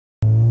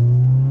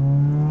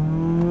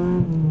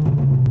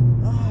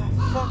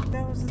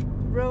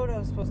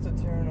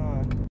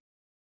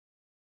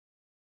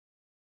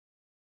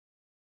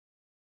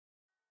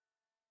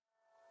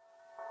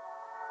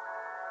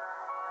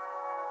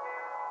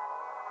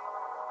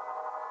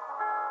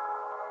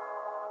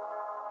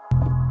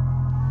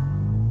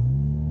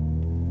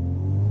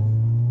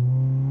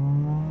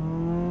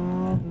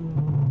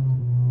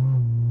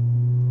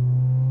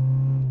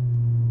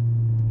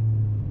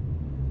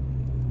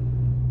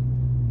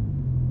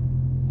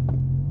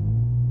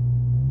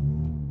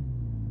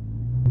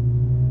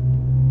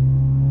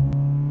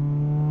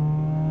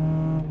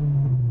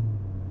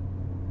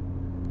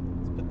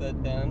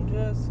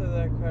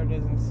car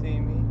doesn't see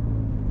me.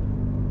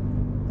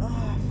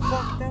 Oh,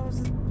 fuck, that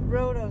was the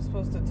road I was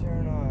supposed to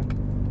turn on.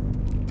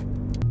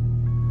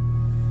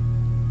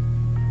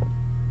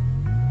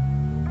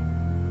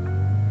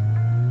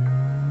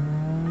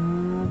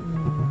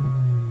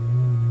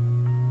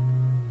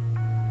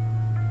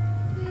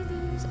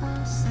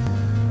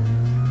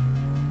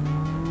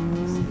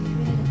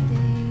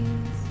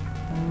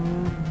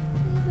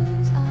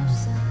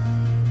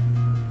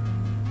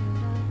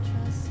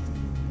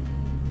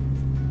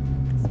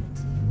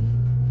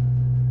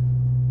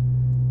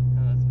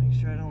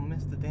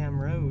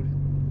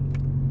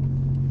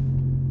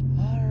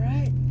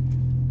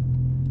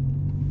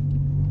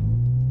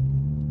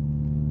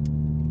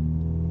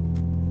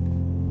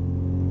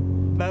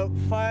 About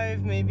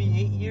 5, maybe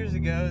 8 years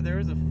ago, there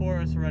was a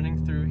forest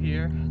running through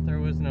here. There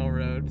was no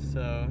road,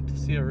 so to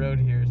see a road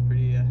here is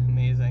pretty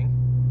amazing.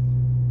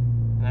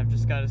 And I've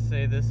just got to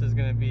say, this is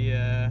going to be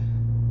an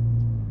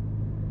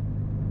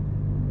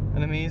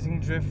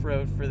amazing drift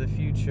road for the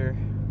future.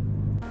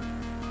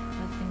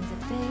 Things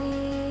that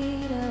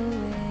fade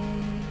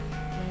away,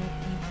 yet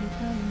you keep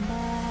coming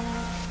back,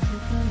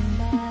 keep coming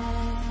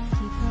back,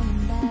 keep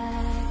coming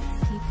back,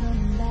 keep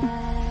coming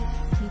back,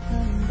 keep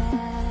coming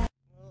back.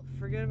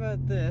 Forget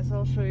about this,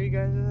 I'll show you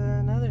guys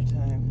another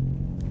time.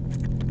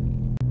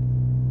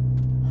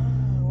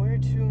 Where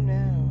to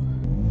now?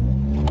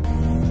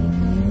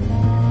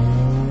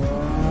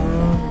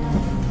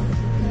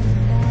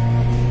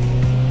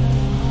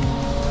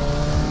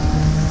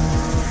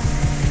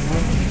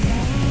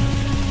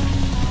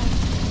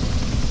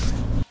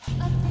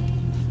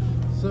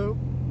 So,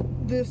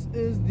 this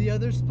is the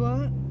other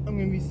spot. I'm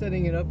going to be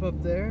setting it up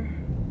there.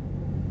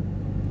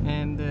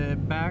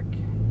 And back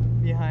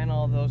behind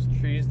all those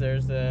trees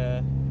there's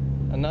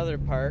another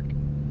park,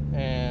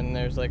 and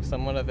there's like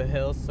somewhat of a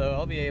hill, so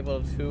I'll be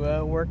able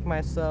to work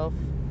myself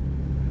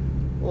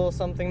a little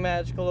something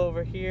magical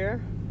over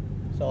here.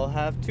 So I'll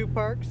have 2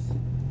 parks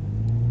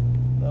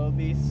that'll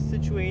be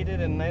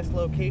situated in nice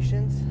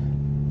locations.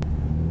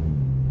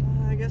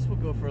 I guess we'll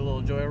go for a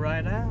little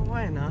joyride.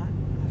 Why not?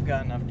 I've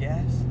got enough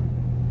gas.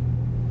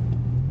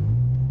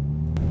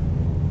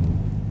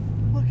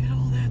 Look at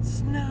all that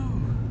snow.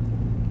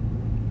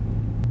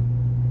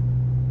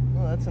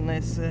 That's a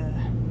nice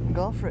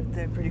Golf right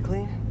there, pretty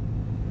clean.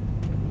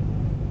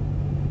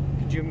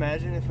 Could you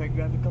imagine if I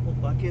grabbed a couple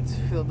buckets,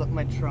 filled up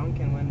my trunk,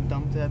 and went and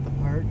dumped it at the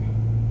park?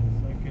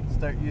 So I could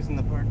start using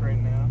the park right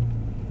now.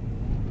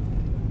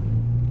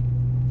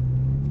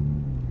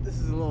 This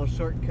is a little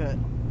shortcut.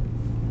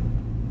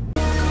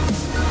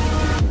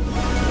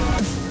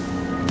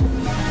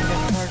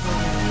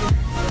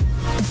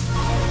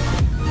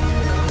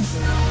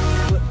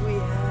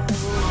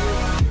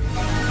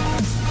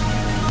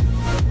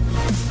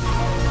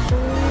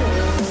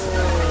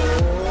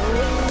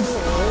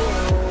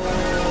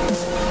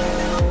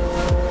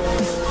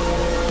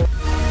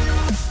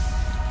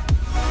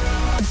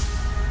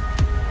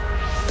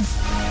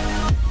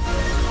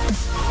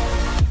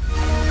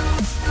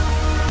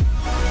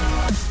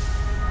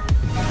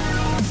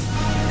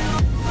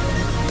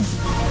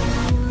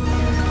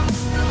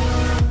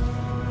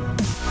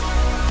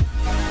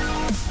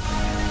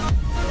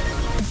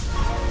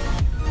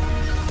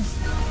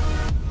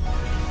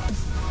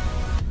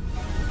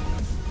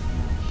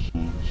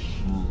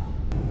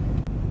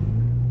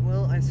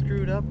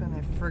 Screwed up and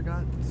I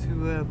forgot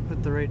to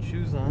put the right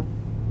shoes on.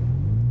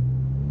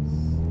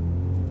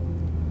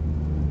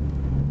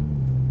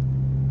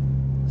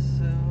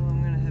 So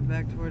I'm gonna head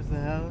back towards the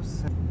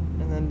house,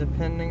 and then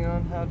depending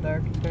on how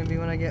dark it's gonna be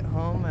when I get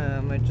home,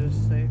 I might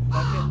just say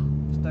fuck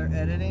it, start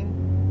editing.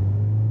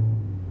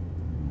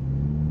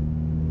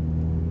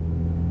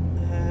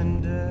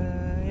 And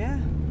yeah,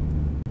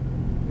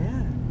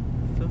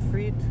 feel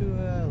free to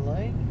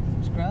like,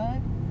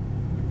 subscribe,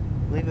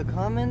 leave a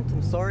comment.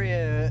 I'm sorry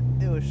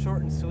it was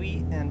short and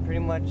sweet and pretty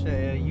much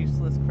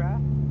useless crap.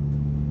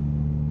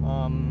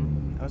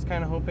 I was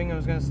kind of hoping it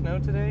was going to snow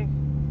today.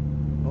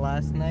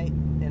 Last night,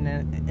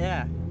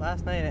 and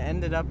last night it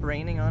ended up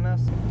raining on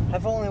us.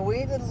 I've only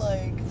waited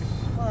like,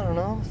 I don't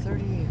know,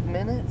 30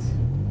 minutes.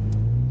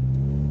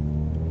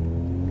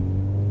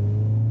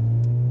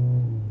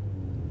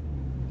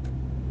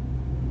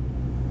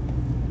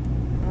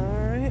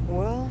 Alright,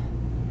 well,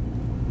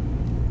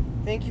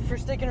 thank you for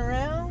sticking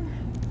around.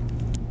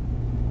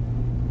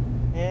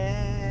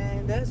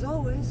 And as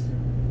always,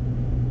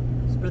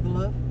 spread the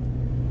love.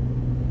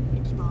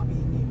 It's Bobby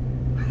and you.